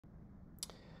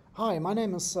Hi, my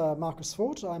name is Marcus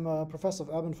Foth. I'm a professor of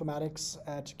urban informatics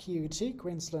at QUT,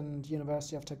 Queensland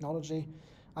University of Technology.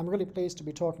 I'm really pleased to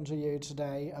be talking to you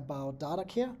today about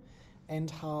DataCare and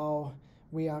how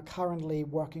we are currently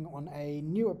working on a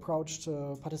new approach to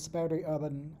participatory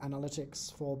urban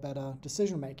analytics for better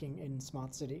decision making in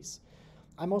smart cities.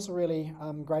 I'm also really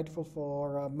grateful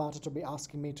for Marta to be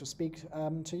asking me to speak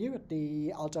to you at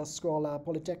the Alta Scuola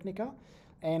Politecnica,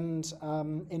 and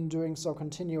in doing so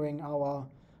continuing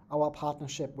our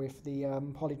partnership with the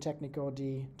Politecnico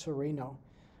di Torino.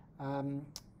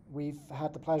 We've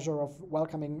had the pleasure of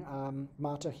welcoming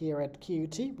Marta here at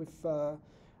QUT with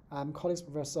colleagues,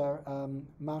 Professor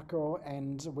Marco,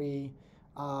 and we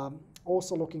are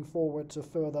also looking forward to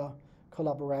further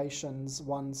collaborations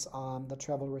once the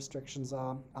travel restrictions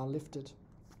are lifted.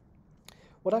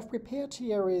 What I've prepared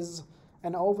here is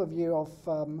an overview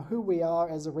of who we are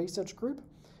as a research group,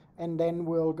 and then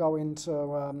we'll go into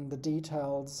the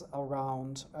details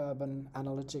around urban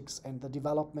analytics and the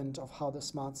development of how the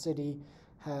smart city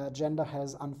agenda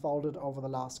has unfolded over the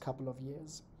last couple of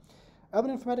years.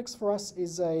 Urban informatics for us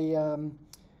is a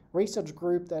research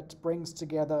group that brings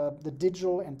together the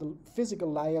digital and the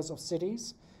physical layers of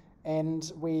cities,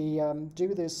 and we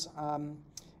do this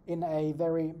in a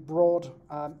very broad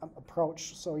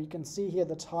approach. So you can see here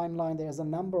the timeline. There's a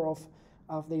number of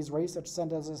these research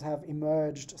centers that have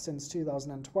emerged since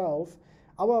 2012.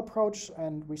 Our approach,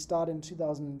 and we started in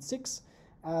 2006,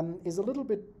 is a little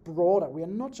bit broader. We are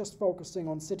not just focusing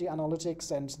on city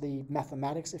analytics and the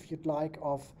mathematics, if you'd like,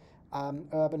 of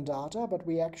urban data, but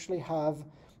we actually have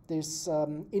this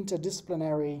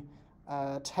interdisciplinary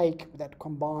take that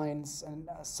combines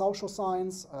social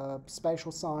science,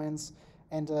 spatial science,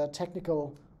 and a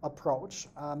technical approach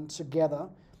together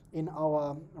in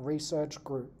our research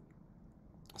group.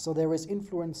 So there is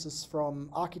influences from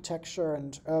architecture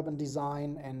and urban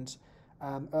design and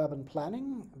urban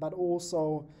planning, but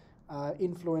also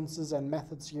influences and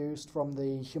methods used from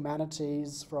the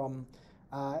humanities, from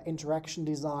interaction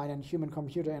design and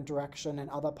human-computer interaction and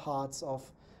other parts of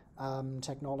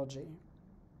technology.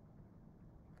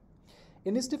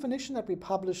 In this definition that we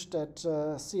published at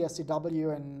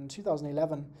CSCW in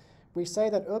 2011, we say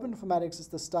that urban informatics is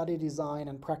the study, design,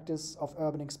 and practice of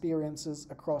urban experiences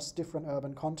across different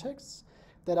urban contexts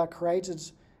that are created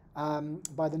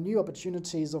by the new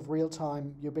opportunities of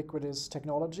real-time ubiquitous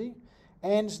technology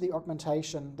and the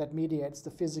augmentation that mediates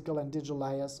the physical and digital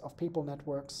layers of people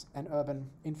networks and urban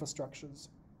infrastructures.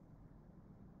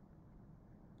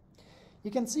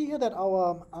 You can see here that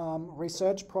our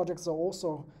research projects are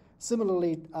also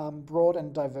similarly broad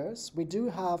and diverse. We do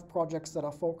have projects that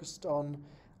are focused on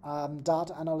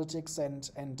data analytics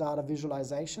and data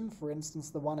visualization. For instance,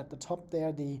 the one at the top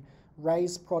there, the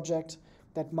RAISE project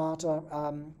that Marta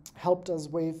helped us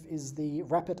with, is the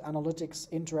Rapid Analytics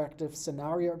Interactive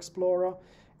Scenario Explorer,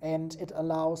 and it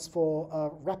allows for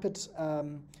a rapid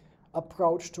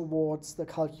approach towards the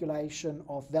calculation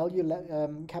of value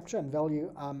capture and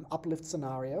value uplift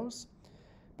scenarios.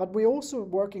 But we're also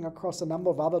working across a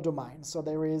number of other domains. So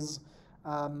there is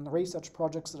research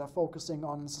projects that are focusing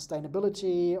on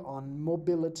sustainability, on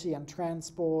mobility and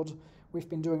transport. We've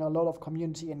been doing a lot of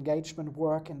community engagement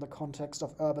work in the context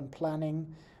of urban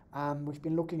planning. We've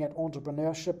been looking at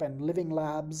entrepreneurship and living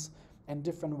labs and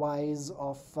different ways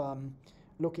of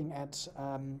looking at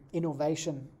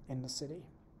innovation in the city.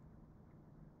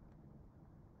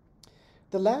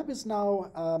 The lab is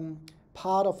now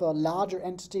part of a larger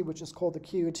entity which is called the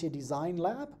QUT Design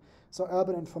Lab. So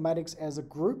urban informatics as a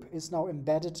group is now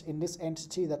embedded in this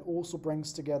entity that also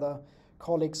brings together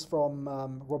colleagues from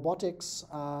robotics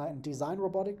and design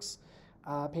robotics,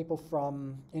 people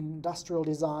from industrial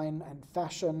design and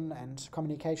fashion and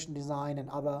communication design and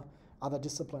other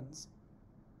disciplines.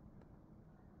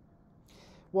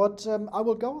 What I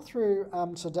will go through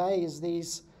today is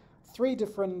these three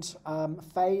different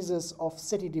phases of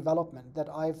city development that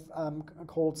I've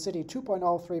called City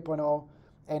 2.0, 3.0,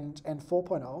 and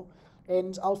 4.0.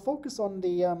 And I'll focus on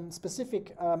the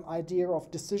specific idea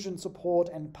of decision support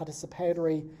and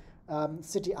participatory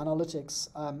city analytics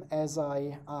as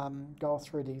I go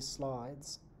through these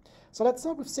slides. So let's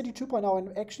start with City 2.0,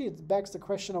 and actually it begs the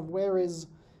question of where is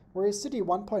City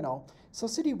 1.0? So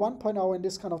City 1.0, in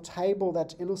this kind of table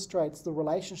that illustrates the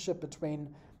relationship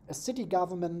between a city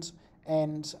government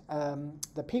and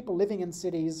the people living in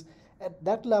cities. At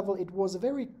that level, it was a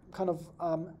very kind of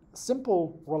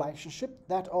simple relationship,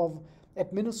 that of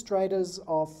administrators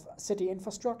of city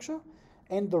infrastructure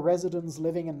and the residents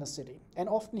living in the city. And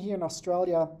often here in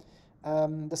Australia,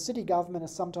 the city government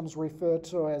is sometimes referred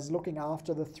to as looking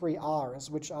after the 3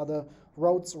 R's, which are the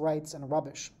roads, rates, and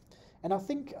rubbish. And I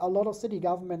think a lot of city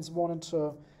governments wanted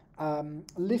to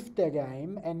lift their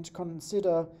game and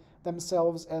consider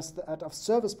themselves as a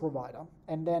service provider.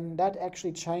 And then that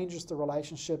actually changes the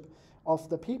relationship of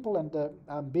the people and the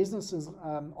businesses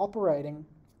operating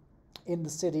in the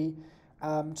city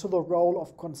to the role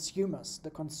of consumers, the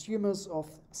consumers of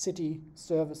city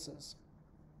services.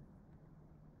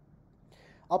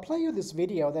 I'll play you this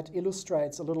video that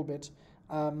illustrates a little bit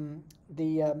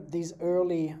these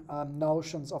early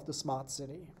notions of the smart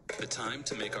city. The time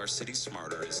to make our city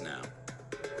smarter is now.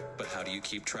 But how do you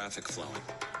keep traffic flowing?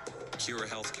 Cure a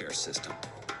healthcare system.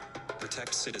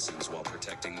 Protect citizens while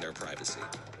protecting their privacy.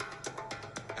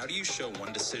 How do you show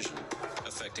one decision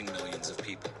affecting millions of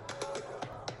people?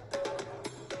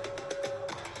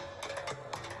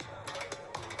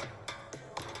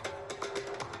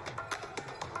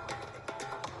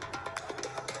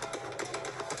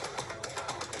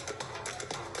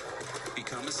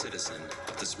 Become a citizen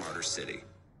of the smarter city.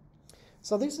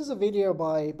 So this is a video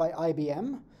by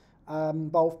IBM,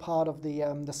 both part of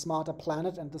the Smarter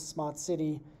Planet and the Smart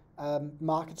City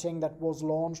marketing that was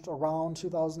launched around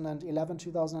 2011,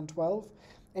 2012.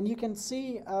 And you can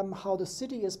see how the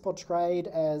city is portrayed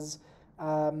as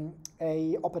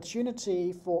a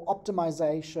opportunity for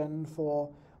optimization, for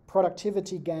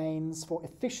productivity gains, for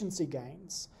efficiency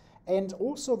gains. And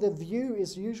also the view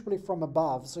is usually from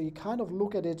above. So you kind of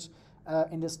look at it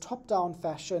in this top-down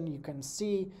fashion. You can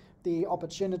see the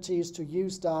opportunities to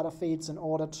use data feeds in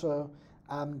order to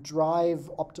drive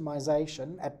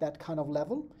optimization at that kind of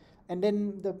level. And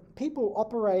then the people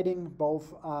operating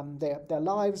both their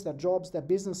lives, their jobs, their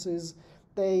businesses,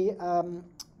 they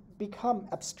become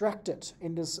abstracted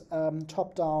in this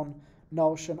top-down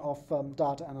notion of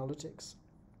data analytics.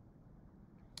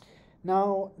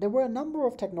 Now, there were a number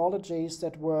of technologies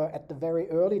that were at the very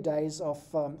early days of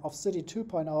City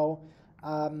 2.0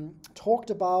 talked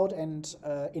about and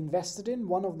invested in.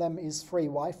 One of them is free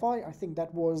Wi-Fi. I think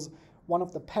that was one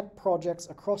of the pet projects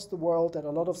across the world that a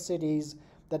lot of cities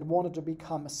that wanted to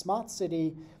become a smart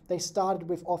city, they started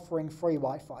with offering free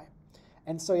Wi-Fi.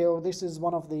 And so this is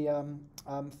one of the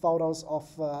photos of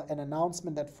an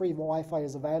announcement that free Wi-Fi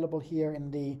is available here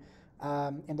in the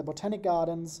Botanic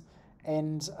Gardens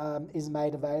and is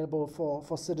made available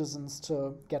for citizens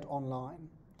to get online.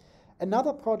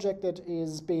 Another project that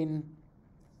has been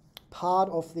part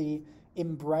of the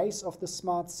embrace of the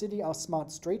smart city are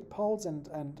smart street poles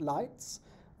and lights.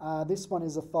 This one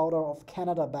is a photo of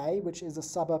Canada Bay, which is a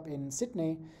suburb in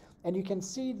Sydney. And you can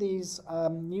see these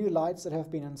new lights that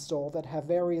have been installed that have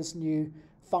various new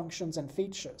functions and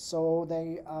features. So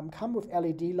they come with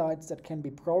LED lights that can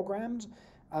be programmed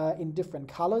in different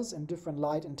colors and different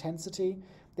light intensity.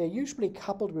 They're usually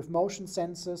coupled with motion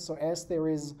sensors, so as there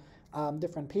is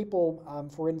different people,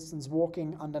 for instance,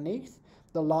 walking underneath,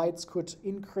 the lights could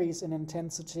increase in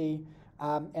intensity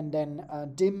and then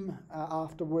dim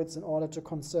afterwards in order to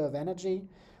conserve energy.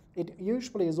 It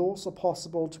usually is also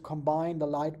possible to combine the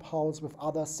light poles with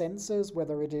other sensors,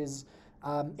 whether it is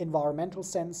environmental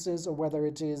sensors or whether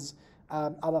it is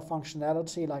other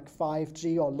functionality like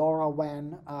 5G or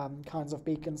LoRaWAN kinds of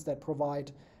beacons that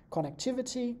provide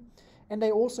connectivity. And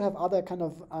they also have other kind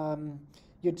of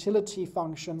utility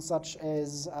functions such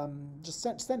as just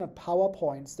standard power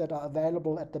points that are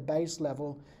available at the base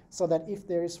level, so that if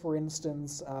there is, for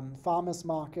instance, farmers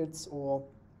markets or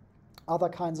other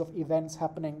kinds of events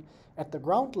happening at the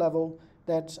ground level,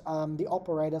 that the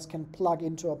operators can plug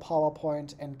into a power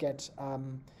point and get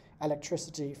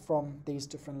electricity from these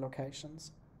different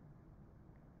locations.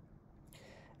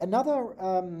 Another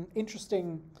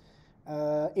interesting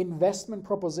investment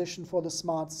proposition for the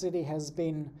smart city has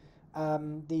been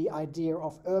the idea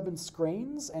of urban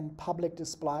screens and public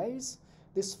displays.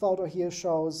 This photo here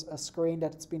shows a screen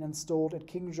that's been installed at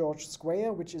King George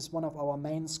Square, which is one of our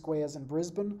main squares in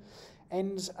Brisbane.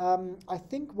 And I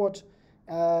think what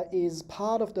is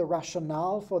part of the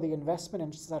rationale for the investment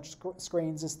in such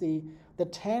screens is the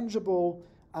tangible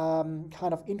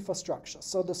kind of infrastructure.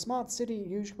 So the smart city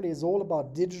usually is all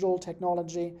about digital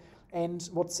technology, and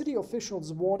what city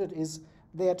officials wanted is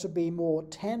there to be more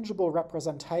tangible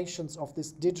representations of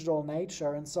this digital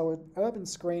nature. And so an urban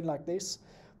screen like this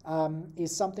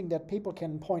is something that people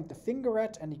can point the finger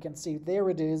at, and you can see there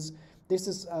it is. This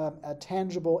is a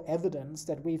tangible evidence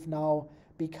that we've now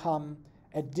become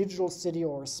a digital city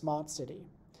or a smart city.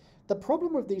 The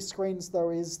problem with these screens,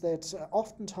 though, is that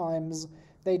oftentimes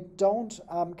they don't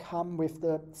come with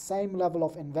the same level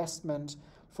of investment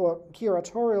for a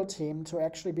curatorial team to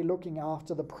actually be looking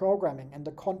after the programming and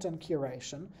the content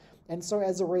curation. And so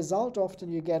as a result,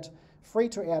 often you get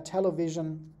free-to-air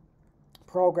television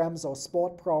programs or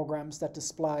sport programs that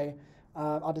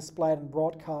are displayed and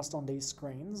broadcast on these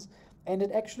screens. And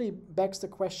it actually begs the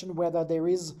question whether there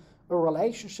is a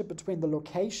relationship between the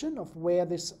location of where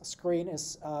this screen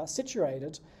is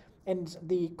situated and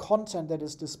the content that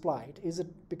is displayed. Is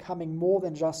it becoming more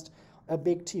than just a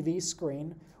big TV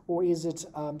screen, or is it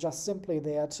just simply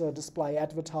there to display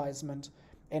advertisement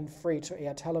and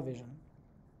free-to-air television?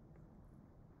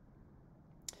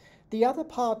 The other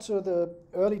part to the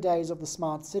early days of the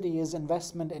smart city is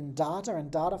investment in data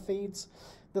and data feeds.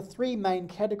 The three main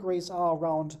categories are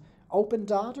around open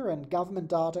data and government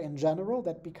data in general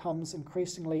that becomes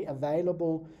increasingly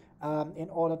available in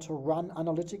order to run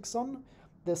analytics on.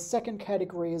 The second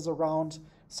category is around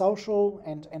social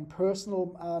and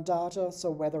personal data,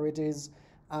 so whether it is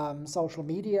social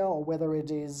media or whether it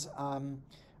is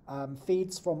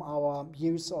feeds from our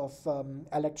use of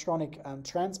electronic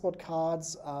transport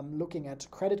cards, looking at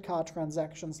credit card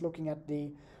transactions, looking at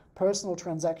the personal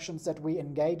transactions that we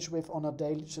engage with on a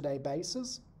day-to-day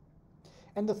basis.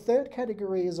 And the third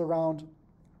category is around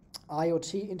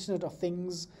IoT, Internet of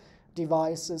Things,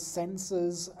 devices,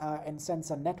 sensors, and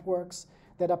sensor networks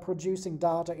that are producing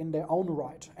data in their own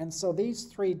right. And so these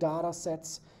three data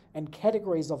sets and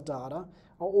categories of data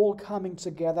are all coming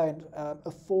together and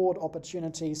afford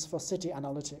opportunities for city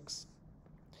analytics.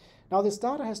 Now, this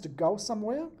data has to go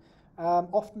somewhere.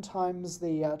 Oftentimes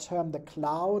the term the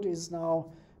cloud is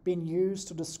now being used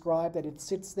to describe that it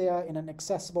sits there in an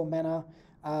accessible manner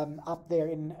up there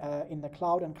in the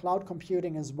cloud, and cloud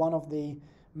computing is one of the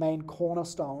main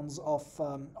cornerstones of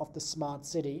the smart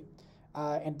city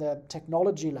and the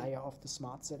technology layer of the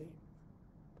smart city.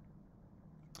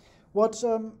 What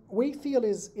we feel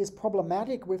is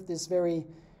problematic with this very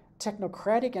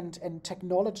technocratic and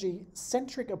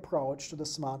technology-centric approach to the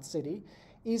smart city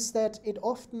is that it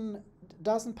often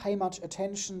doesn't pay much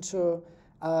attention to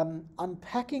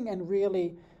unpacking and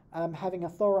really having a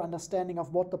thorough understanding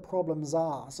of what the problems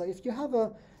are. So if you have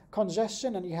a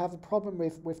congestion and you have a problem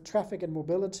with traffic and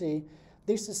mobility,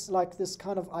 this is like this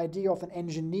kind of idea of an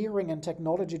engineering and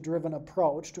technology-driven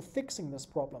approach to fixing this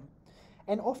problem.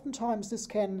 And oftentimes this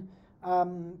can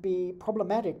be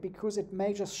problematic because it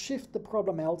may just shift the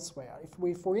problem elsewhere. If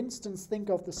we, for instance, think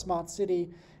of the smart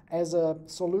city as a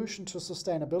solution to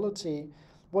sustainability,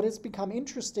 what has become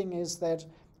interesting is that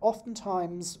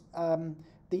oftentimes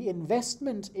the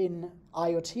investment in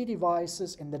IoT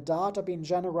devices, in the data being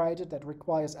generated that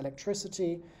requires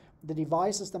electricity, the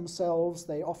devices themselves,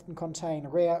 they often contain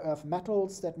rare earth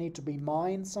metals that need to be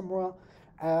mined somewhere.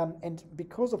 And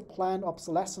because of planned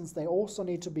obsolescence, they also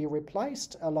need to be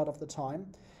replaced a lot of the time.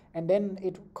 And then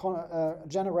it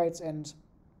generates and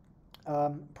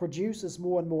produces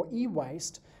more and more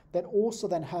e-waste that also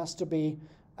then has to be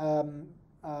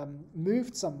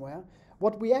moved somewhere.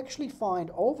 What we actually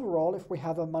find overall, if we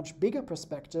have a much bigger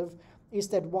perspective, is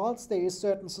that whilst there is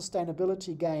certain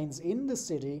sustainability gains in the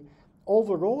city,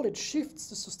 overall it shifts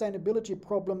the sustainability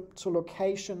problem to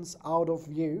locations out of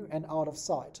view and out of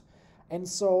sight. And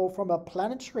so from a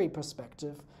planetary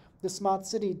perspective, the smart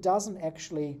city doesn't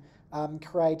actually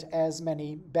create as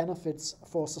many benefits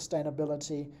for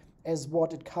sustainability as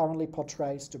what it currently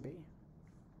portrays to be.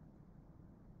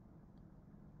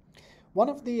 One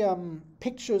of the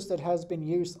pictures that has been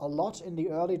used a lot in the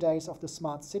early days of the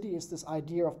smart city is this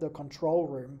idea of the control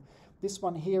room. This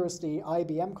one here is the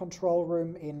IBM control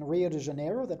room in Rio de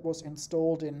Janeiro that was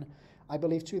installed in, I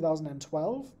believe,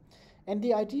 2012. And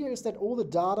the idea is that all the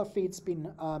data feeds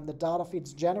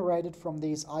generated from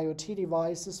these IoT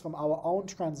devices, from our own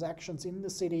transactions in the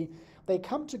city, they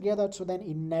come together to then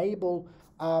enable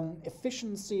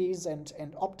efficiencies and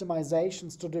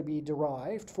optimizations to be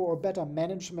derived for a better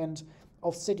management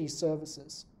of city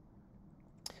services.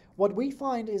 What we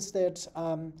find is that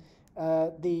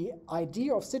the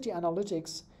idea of city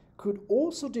analytics could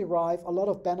also derive a lot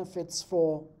of benefits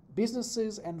for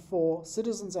businesses and for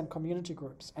citizens and community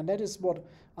groups. And that is what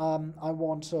I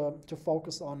want to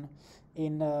focus on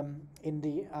in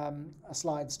the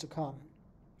slides to come.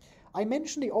 I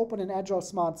mentioned the Open and Agile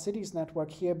Smart Cities Network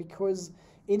here because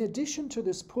in addition to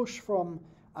this push from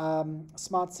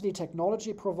smart city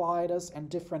technology providers and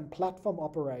different platform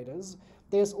operators,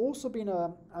 there's also been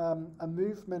a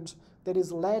movement that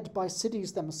is led by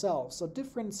cities themselves. So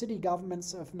different city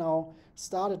governments have now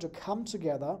started to come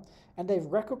together and they've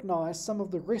recognized some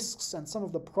of the risks and some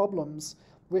of the problems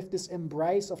with this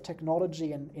embrace of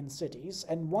technology in cities.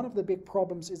 And one of the big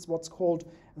problems is what's called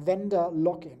vendor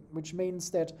lock-in, which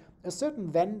means that a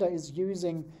certain vendor is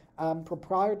using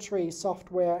proprietary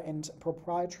software and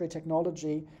proprietary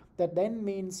technology that then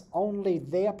means only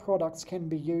their products can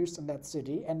be used in that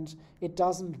city and it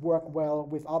doesn't work well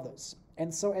with others.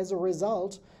 And so as a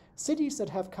result, cities that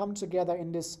have come together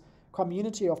in this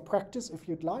community of practice, if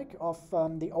you'd like, of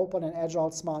the Open and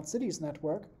Agile Smart Cities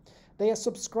Network. They are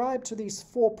subscribed to these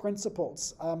 4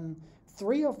 principles.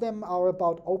 3 of them are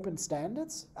about open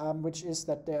standards, which is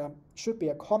that there should be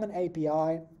a common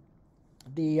API.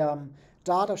 The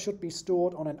data should be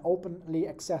stored on an openly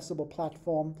accessible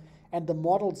platform, and the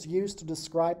models used to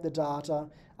describe the data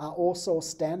are also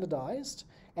standardized.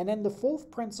 And then the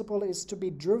 4th principle is to be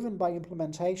driven by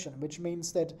implementation, which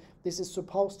means that this is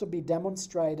supposed to be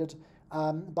demonstrated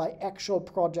by actual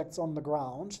projects on the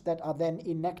ground that are then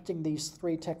enacting these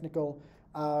 3 technical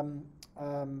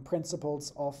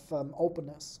principles of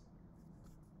openness.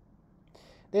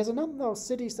 There's a number of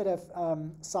cities that have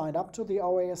signed up to the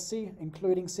OASC,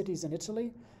 including cities in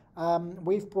Italy.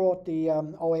 We've brought the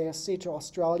OASC to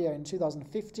Australia in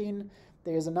 2015.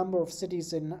 There's a number of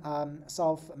cities in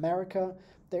South America.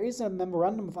 There is a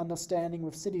memorandum of understanding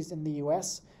with cities in the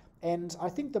US. And I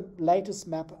think the latest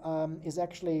map is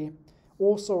actually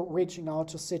also reaching out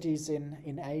to cities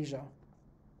in Asia.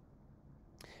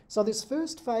 So this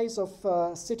first phase of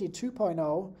City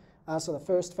 2.0, so the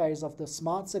first phase of the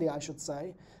smart city, I should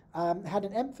say, had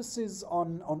an emphasis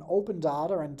on open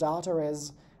data and data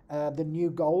as the new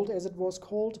gold, as it was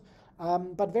called.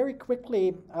 But very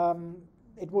quickly,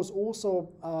 it was also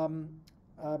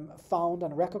found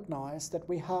and recognized that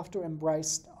we have to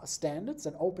embrace standards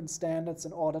and open standards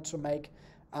in order to make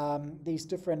these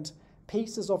different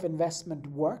pieces of investment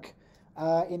work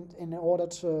in order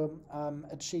to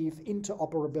achieve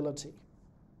interoperability.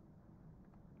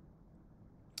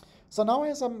 So now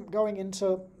as I'm going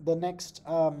into the next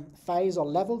phase or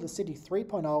level, the City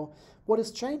 3.0, what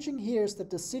is changing here is that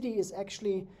the city is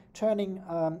actually turning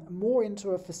more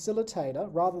into a facilitator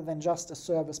rather than just a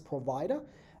service provider.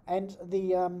 And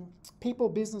the people,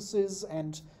 businesses,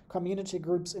 and community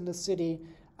groups in the city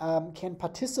can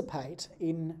participate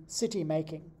in city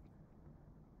making.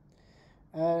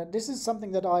 This is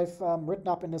something that I've written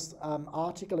up in this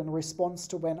article in response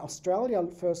to when Australia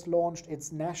first launched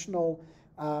its national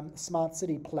smart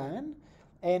city plan,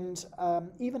 and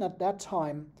even at that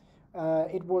time,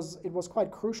 it was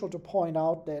quite crucial to point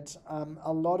out that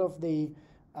a lot of the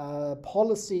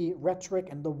policy rhetoric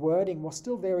and the wording was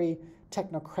still very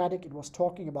technocratic. It was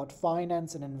talking about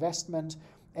finance and investment,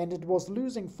 and it was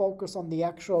losing focus on the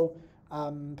actual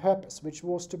purpose, which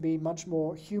was to be much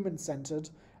more human-centered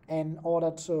in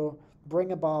order to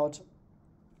bring about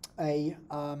a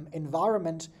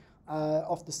environment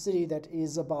of the city that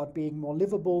is about being more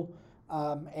livable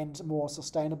and more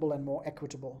sustainable and more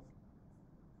equitable.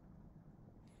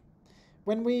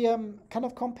 When we kind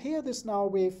of compare this now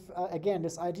with, again,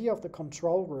 this idea of the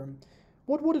control room,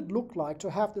 what would it look like to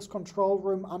have this control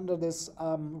room under this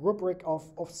rubric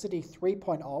of City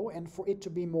 3.0 and for it to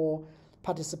be more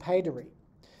participatory?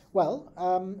 Well,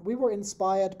 we were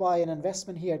inspired by an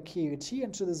investment here at QUT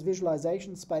into this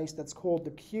visualization space that's called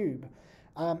the Cube.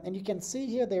 And you can see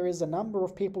here there is a number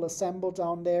of people assembled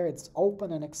down there. It's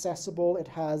open and accessible. It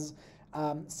has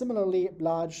similarly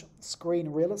large screen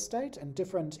real estate and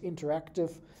different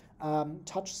interactive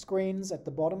touch screens at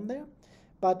the bottom there.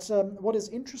 But what is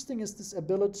interesting is this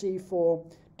ability for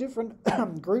different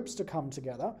groups to come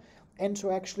together and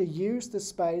to actually use this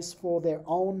space for their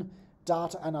own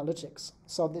data analytics.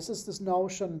 So this is this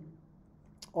notion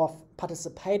of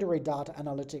participatory data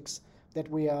analytics that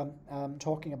we are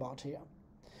talking about here.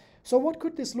 So what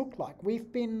could this look like?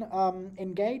 We've been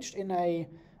engaged in a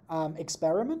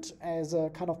experiment as a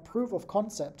kind of proof of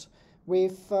concept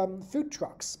with food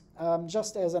trucks,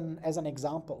 just as an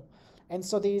example. And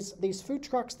so these food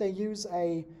trucks, they use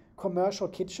a commercial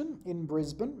kitchen in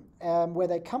Brisbane where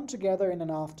they come together in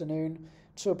an afternoon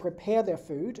to prepare their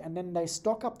food, and then they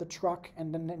stock up the truck,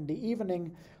 and then in the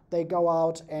evening they go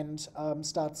out and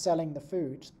start selling the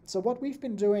food. So what we've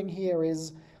been doing here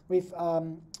is we've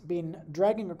been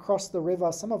dragging across the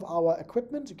river some of our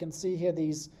equipment. You can see here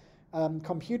these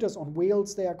computers on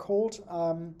wheels, they are called,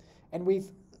 and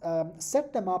we've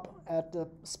set them up at the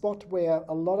spot where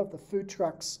a lot of the food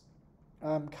trucks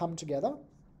come together.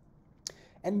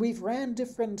 And we've ran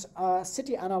different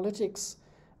city analytics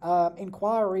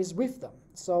inquiries with them.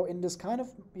 So in this kind of,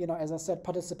 as I said,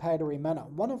 participatory manner.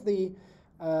 One of the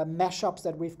mashups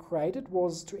that we've created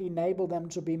was to enable them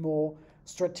to be more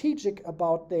strategic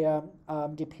about their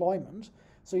deployment.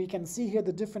 So you can see here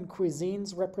the different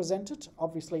cuisines represented,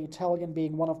 obviously Italian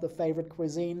being one of the favorite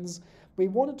cuisines. We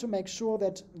wanted to make sure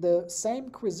that the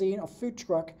same cuisine or food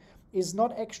truck is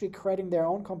not actually creating their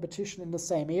own competition in the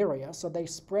same area. So they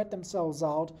spread themselves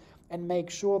out and make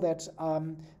sure that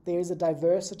there is a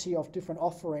diversity of different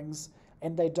offerings,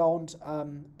 and they don't,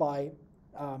 by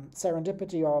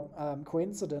serendipity or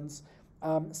coincidence,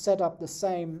 set up the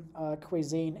same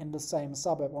cuisine in the same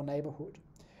suburb or neighborhood.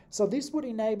 So this would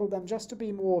enable them just to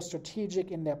be more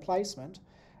strategic in their placement.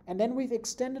 And then we've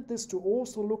extended this to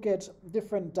also look at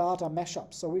different data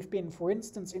mashups. So we've been, for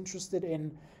instance, interested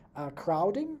in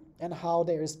crowding and how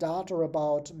there is data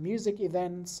about music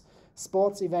events,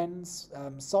 sports events,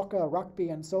 soccer, rugby,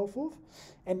 and so forth,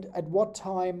 and at what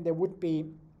time there would be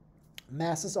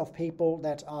masses of people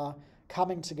that are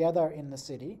coming together in the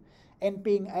city, and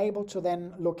being able to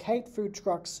then locate food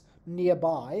trucks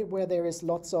nearby where there is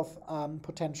lots of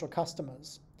potential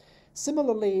customers.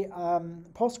 Similarly,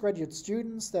 postgraduate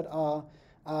students that are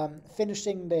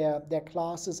finishing their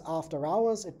classes after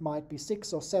hours, it might be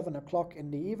 6 or 7 o'clock in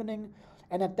the evening,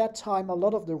 and at that time a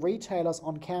lot of the retailers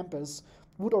on campus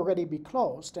would already be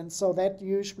closed, and so that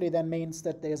usually then means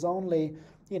that there's only,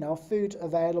 you know, food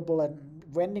available at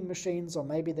vending machines, or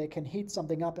maybe they can heat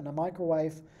something up in a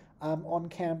microwave on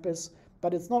campus,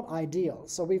 but it's not ideal.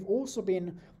 So we've also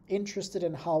been interested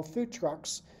in how food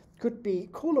trucks could be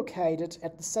co-located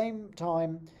at the same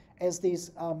time as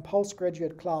these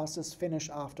postgraduate classes finish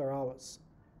after hours.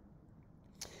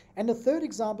 And the third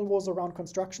example was around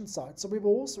construction sites. So we were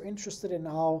also interested in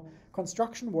how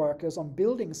construction workers on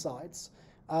building sites,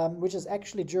 which is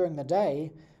actually during the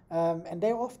day, and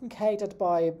they're often catered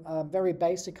by very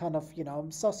basic kind of, you know,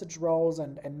 sausage rolls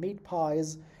and meat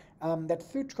pies, that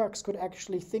food trucks could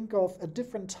actually think of a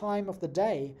different time of the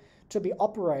day to be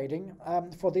operating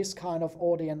for this kind of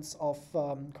audience of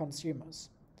consumers.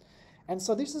 And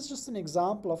so this is just an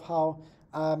example of how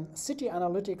city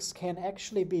analytics can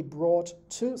actually be brought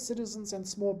to citizens and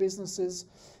small businesses.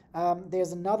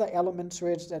 There's another element to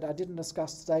it that I didn't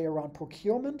discuss today around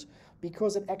procurement,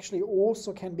 because it actually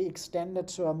also can be extended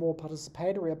to a more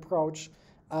participatory approach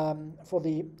for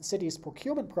the city's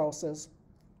procurement process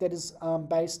that is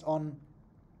based on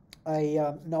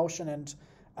a notion and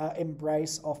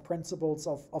embrace of principles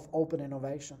of open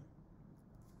innovation.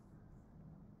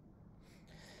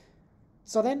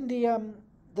 So then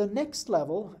the next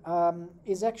level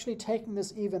is actually taking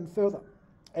this even further.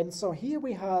 And so here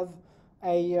we have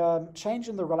a change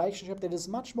in the relationship that is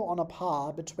much more on a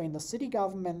par between the city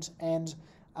government and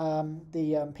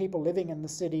the people living in the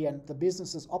city and the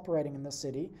businesses operating in the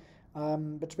city,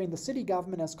 between the city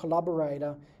government as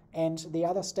collaborator and the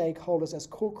other stakeholders as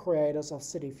co-creators of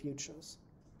city futures.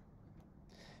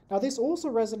 Now this also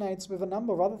resonates with a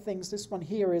number of other things. This one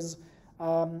here is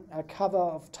a cover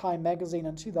of Time magazine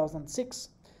in 2006.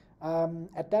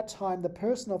 At that time, the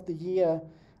person of the year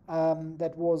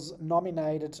that was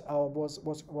nominated or was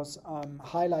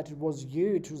highlighted was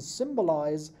you, to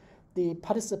symbolize the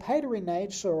participatory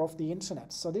nature of the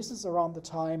internet. So this is around the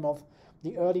time of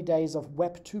the early days of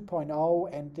Web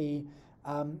 2.0 and the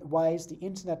ways the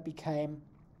internet became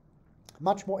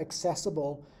much more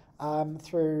accessible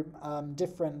through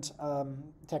different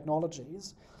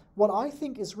technologies. What I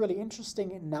think is really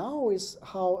interesting now is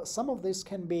how some of this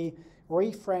can be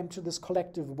reframed to this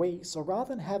collective we. So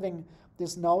rather than having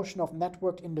this notion of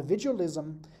networked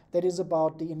individualism that is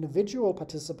about the individual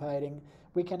participating,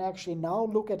 we can actually now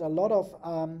look at a lot of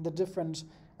the different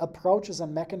approaches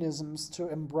and mechanisms to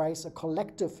embrace a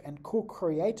collective and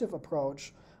co-creative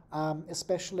approach,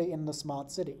 especially in the smart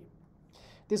city.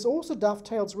 This also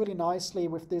dovetails really nicely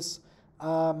with this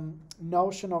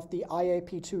notion of the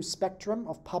IAP2 spectrum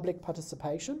of public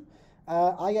participation.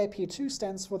 IAP2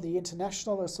 stands for the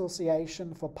International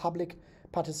Association for Public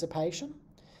Participation.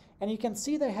 And you can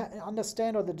see they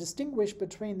understand or they distinguish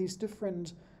between these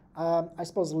different, I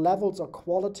suppose, levels or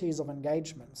qualities of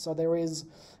engagement. So there is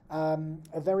a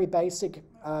very basic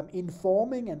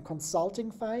informing and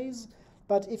consulting phase.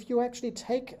 But if you actually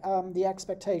take the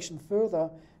expectation further,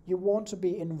 you want to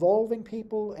be involving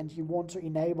people and you want to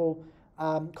enable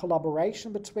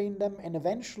collaboration between them, and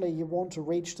eventually you want to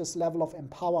reach this level of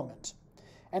empowerment.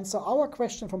 And so our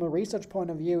question from a research point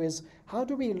of view is, how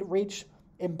do we reach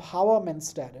empowerment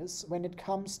status when it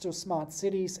comes to smart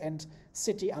cities and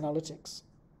city analytics?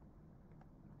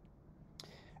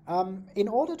 In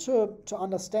order to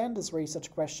understand this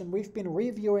research question, we've been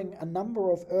reviewing a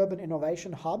number of urban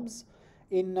innovation hubs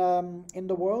in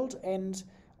the world, and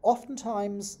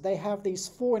oftentimes they have these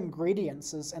 4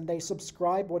 ingredients and they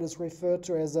subscribe what is referred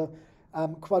to as a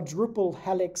quadruple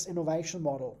helix innovation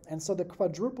model. And so the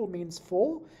quadruple means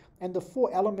 4, and the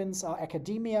 4 elements are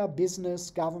academia,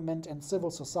 business, government, and civil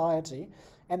society,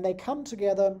 and they come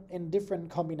together in different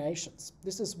combinations.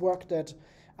 This is work that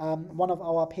one of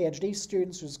our PhD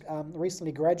students who's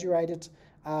recently graduated,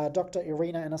 Dr.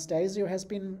 Irina Anastasio, has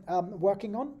been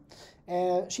working on.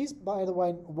 She's, by the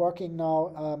way, working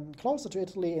now closer to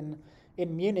Italy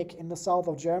in Munich, in the south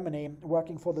of Germany,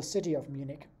 working for the city of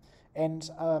Munich. and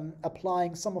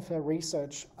applying some of her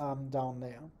research down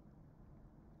there.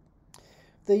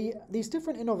 These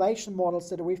different innovation models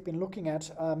that we've been looking at,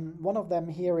 one of them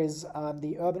here is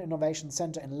the Urban Innovation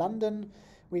Centre in London.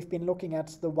 We've been looking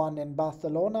at the one in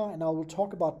Barcelona, and I will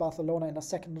talk about Barcelona in a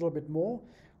second a little bit more.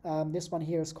 This one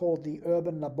here is called the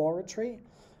Urban Laboratory.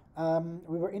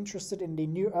 We were interested in the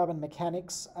new urban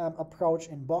mechanics approach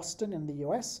in Boston in the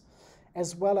US,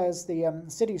 as well as the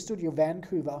City Studio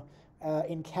Vancouver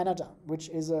in Canada, which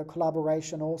is a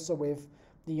collaboration also with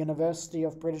the University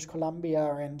of British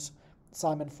Columbia and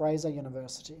Simon Fraser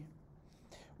University.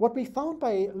 What we found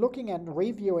by looking and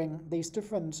reviewing these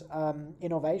different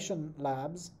innovation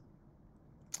labs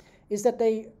is that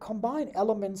they combine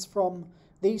elements from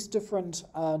these different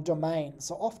domains.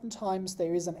 So oftentimes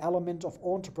there is an element of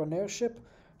entrepreneurship,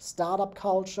 startup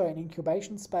culture, and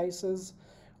incubation spaces.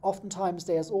 Oftentimes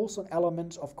there's also an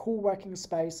element of co-working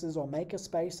spaces or maker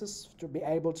spaces to be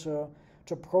able to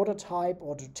prototype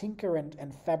or to tinker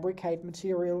and fabricate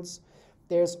materials.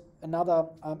 There's another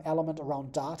element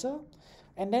around data.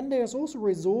 And then there's also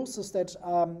resources that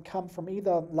come from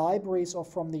either libraries or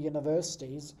from the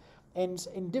universities. And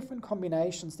in different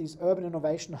combinations, these urban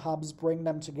innovation hubs bring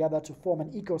them together to form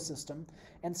an ecosystem.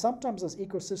 And sometimes this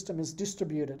ecosystem is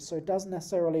distributed, so it doesn't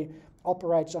necessarily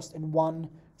operate just in one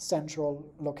central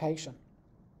location.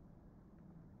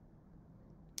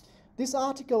 This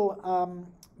article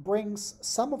brings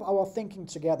some of our thinking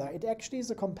together. It actually is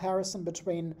a comparison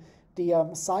between the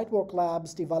sidewalk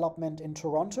labs development in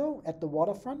Toronto at the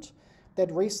waterfront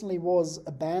that recently was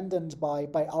abandoned by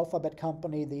Alphabet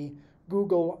company, the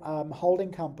Google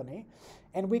holding company.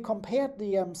 And we compared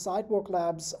the sidewalk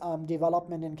labs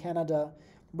development in Canada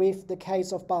with the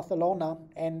case of Barcelona,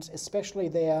 and especially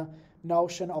their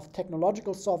notion of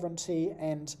technological sovereignty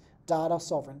and data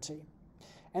sovereignty.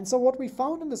 And so what we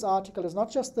found in this article is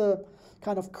not just the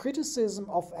kind of criticism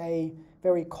of a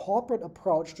very corporate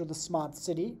approach to the smart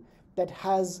city that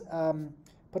has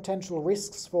potential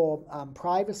risks for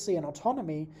privacy and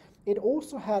autonomy. It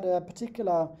also had a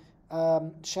particular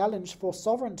challenge for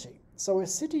sovereignty. So a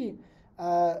city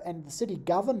and the city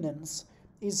governance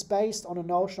is based on a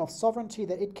notion of sovereignty,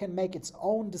 that it can make its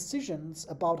own decisions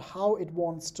about how it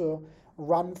wants to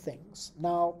run things.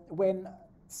 Now, when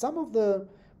some of the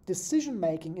decision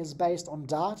making is based on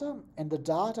data, and the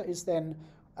data is then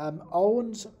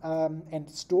owned and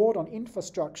stored on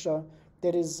infrastructure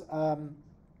that is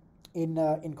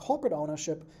in corporate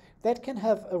ownership, that can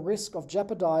have a risk of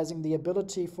jeopardizing the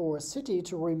ability for a city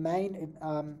to remain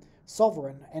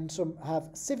sovereign and to have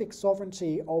civic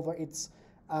sovereignty over its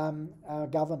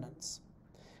governance.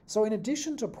 So in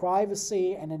addition to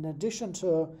privacy and in addition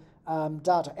to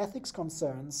data ethics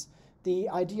concerns, the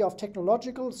idea of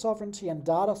technological sovereignty and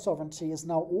data sovereignty is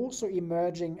now also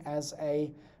emerging as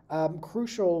a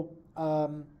crucial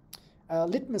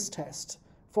litmus test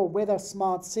for whether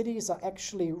smart cities are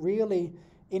actually really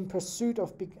in pursuit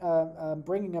of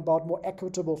bringing about more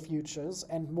equitable futures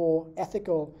and more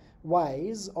ethical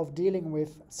ways of dealing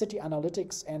with city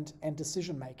analytics and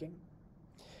decision making.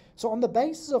 So on the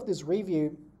basis of this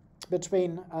review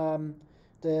between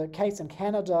the case in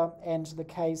Canada and the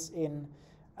case in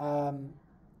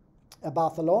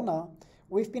Barcelona,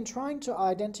 we've been trying to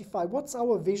identify what's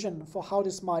our vision for how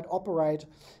this might operate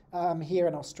here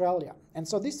in Australia. And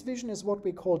so this vision is what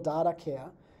we call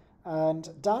DataCare. And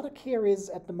DataCare is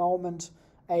at the moment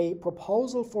a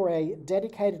proposal for a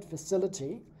dedicated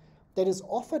facility that is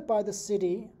offered by the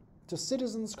city to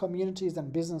citizens, communities,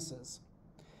 and businesses.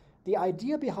 The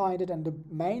idea behind it and the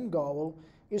main goal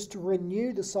is to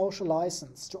renew the social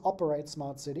license to operate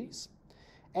smart cities.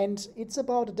 And it's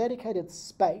about a dedicated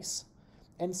space.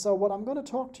 And so what I'm going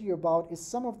to talk to you about is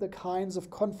some of the kinds of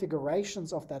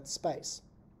configurations of that space.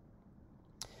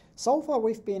 So far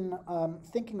we've been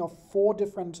thinking of 4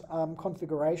 different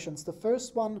configurations. The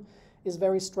first one is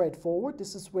very straightforward.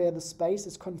 This is where the space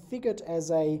is configured as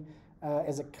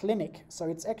a clinic. So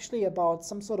it's actually about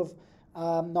some sort of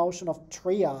notion of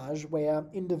triage, where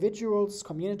individuals,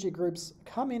 community groups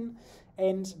come in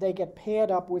and they get paired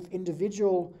up with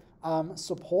individual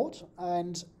support.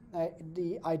 And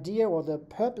the idea or the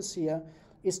purpose here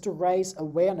is to raise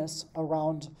awareness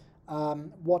around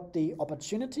what the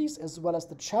opportunities as well as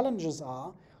the challenges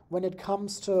are when it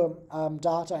comes to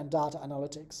data and data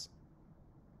analytics.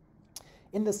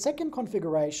 In the second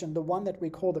configuration, the one that we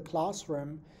call the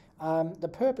classroom, the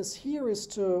purpose here is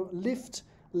to lift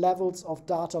levels of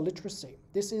data literacy.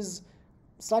 This is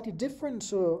slightly different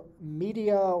to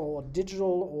media or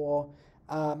digital or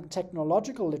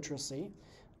technological literacy.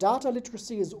 Data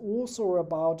literacy is also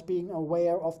about being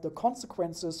aware of the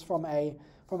consequences from a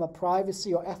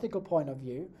privacy or ethical point of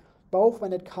view, both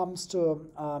when it comes to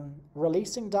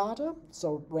releasing data.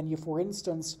 So when you, for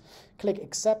instance, click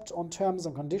accept on terms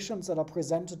and conditions that are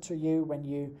presented to you when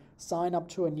you sign up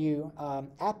to a new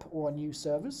app or a new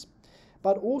service,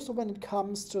 but also when it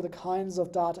comes to the kinds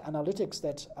of data analytics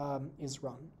that is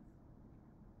run.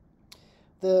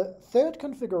 The third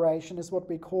configuration is what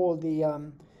we call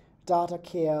the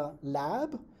DataCare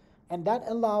lab, and that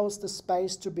allows the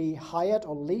space to be hired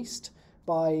or leased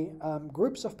by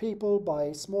groups of people,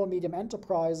 by small, medium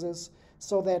enterprises,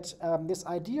 so that this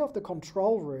idea of the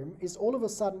control room is all of a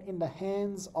sudden in the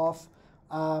hands of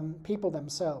people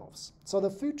themselves. So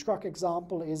the food truck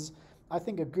example is, I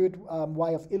think, a good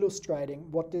way of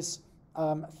illustrating what this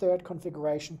third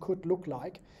configuration could look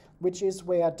like, which is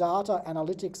where data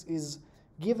analytics is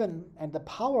given, and the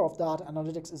power of data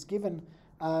analytics is given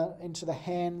into the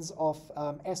hands of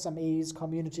SMEs,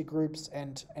 community groups,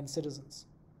 and citizens.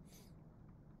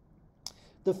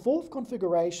 The fourth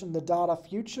configuration, the data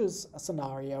futures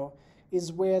scenario,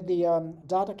 is where the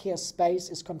DataCare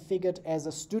space is configured as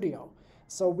a studio.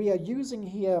 So we are using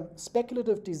here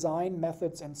speculative design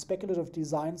methods and speculative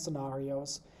design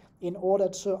scenarios in order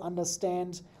to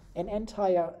understand an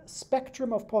entire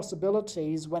spectrum of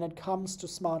possibilities when it comes to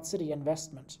smart city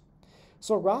investment.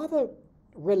 So rather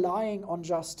relying on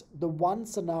just the one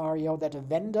scenario that a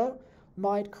vendor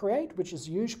might create, which is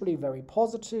usually very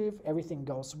positive, everything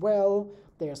goes well,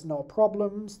 there's no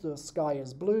problems, the sky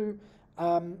is blue,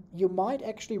 you might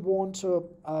actually want to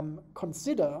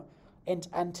consider and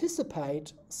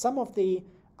anticipate some of the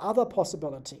other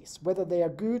possibilities, whether they are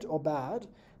good or bad,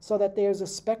 so that there's a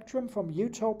spectrum from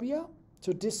utopia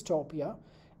to dystopia,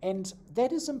 and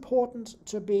that is important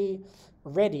to be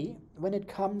ready when it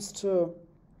comes to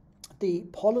the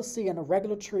policy and a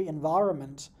regulatory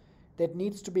environment that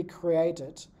needs to be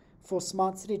created for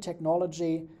smart city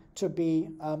technology to be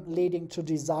leading to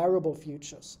desirable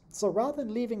futures. So rather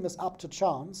than leaving this up to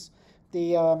chance,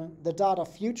 the data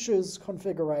futures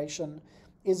configuration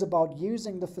is about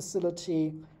using the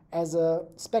facility as a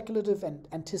speculative and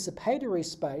anticipatory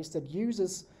space that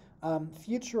uses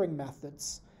futuring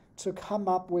methods to come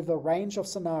up with a range of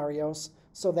scenarios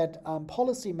so that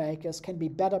policymakers can be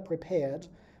better prepared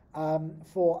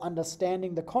for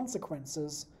understanding the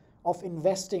consequences of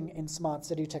investing in smart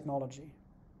city technology.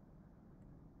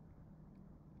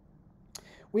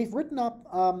 We've written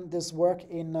up this work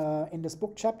in this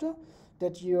book chapter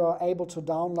that you are able to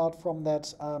download from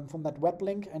that web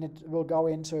link, and it will go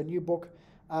into a new book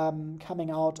coming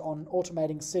out on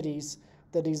automating cities,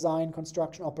 the design,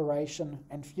 construction, operation,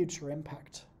 and future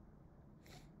impact.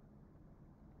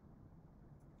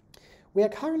 We are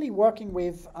currently working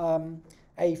with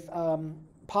a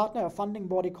partner, a funding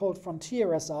body called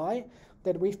Frontier SI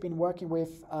that we've been working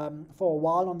with for a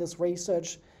while on this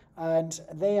research, and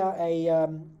they are a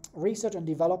research and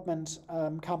development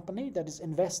company that is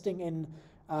investing in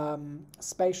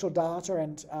spatial data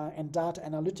and data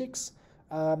analytics.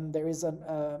 There is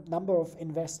a number of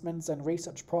investments and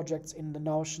research projects in the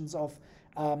notions of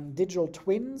digital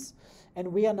twins, and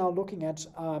we are now looking at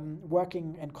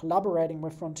working and collaborating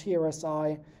with Frontier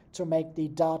SI to make the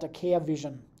DataCare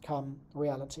vision come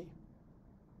reality.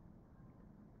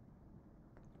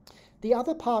 The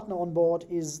other partner on board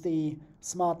is the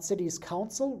Smart Cities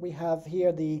Council. We have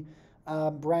here the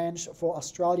branch for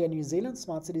Australia and New Zealand,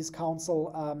 Smart Cities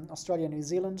Council Australia and New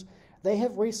Zealand. They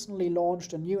have recently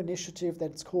launched a new initiative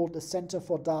that's called the Centre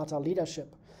for Data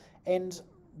Leadership. And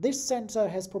this centre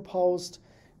has proposed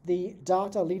the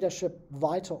Data Leadership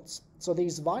Vitals. So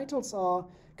these vitals are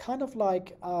kind of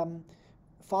like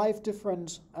 5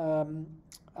 different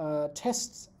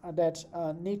tests that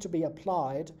need to be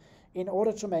applied in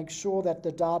order to make sure that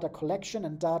the data collection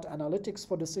and data analytics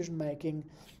for decision making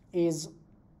is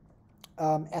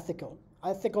ethical.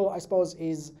 Ethical, I suppose,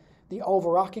 is the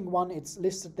overarching one. It's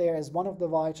listed there as one of the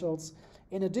vitals.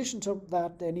 In addition to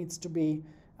that, there needs to be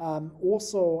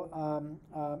also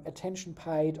attention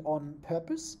paid on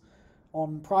purpose,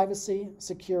 on privacy,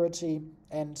 security,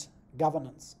 and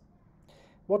governance.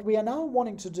 What we are now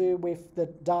wanting to do with the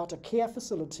DataCare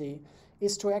facility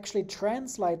is to actually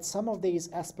translate some of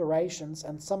these aspirations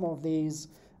and some of these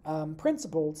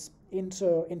principles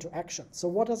into action. So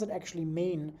what does it actually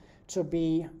mean to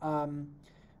be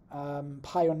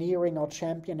pioneering or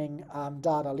championing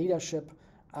data leadership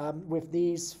with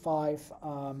these 5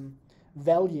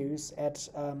 values at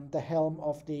the helm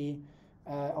of the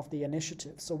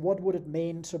initiative? So what would it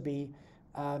mean to be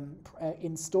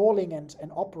installing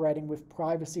and operating with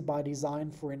privacy by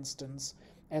design, for instance,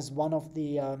 as one of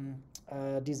the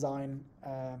design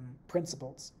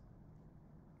principles?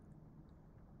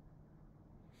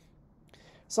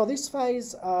 So this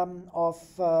phase of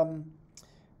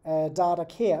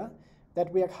DataCare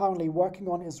that we are currently working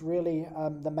on is really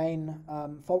the main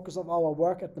focus of our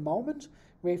work at the moment.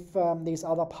 With these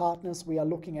other partners, we are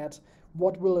looking at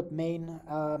what will it mean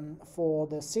for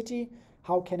the city,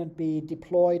 how can it be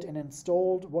deployed and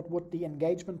installed, what would the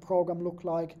engagement program look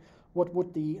like, what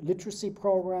would the literacy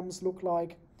programs look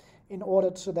like, in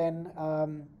order to then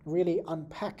really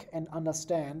unpack and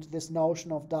understand this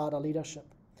notion of data leadership.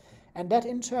 And that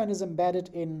in turn is embedded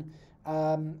in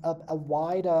a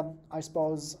wider, I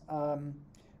suppose,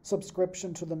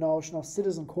 subscription to the notion of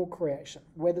citizen co-creation,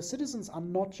 where the citizens are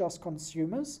not just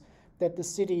consumers that the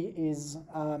city is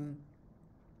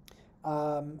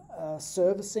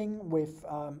servicing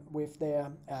with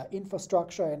their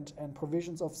infrastructure and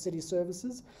provisions of city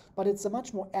services, but it's a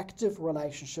much more active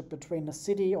relationship between the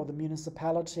city or the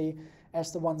municipality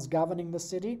as the ones governing the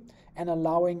city and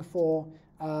allowing for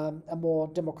a more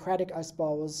democratic, I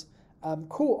suppose,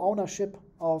 co-ownership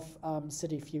of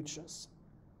city futures.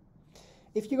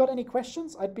 If you got any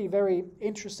questions, I'd be very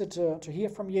interested to hear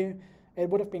from you. It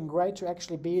would have been great to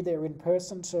actually be there in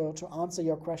person to answer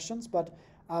your questions, but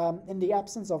in the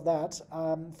absence of that,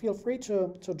 feel free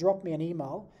to drop me an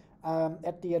email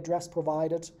at the address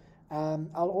provided.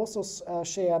 I'll also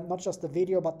share not just the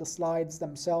video but the slides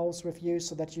themselves with you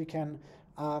so that you can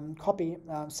copy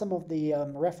some of the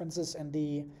references and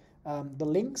the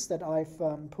links that I've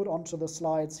put onto the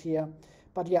slides here.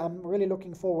 But yeah, I'm really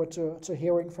looking forward to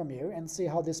hearing from you and see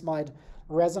how this might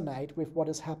resonate with what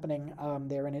is happening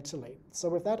there in Italy. So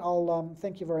with that, I'll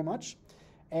thank you very much,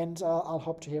 and I'll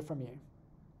hope to hear from you.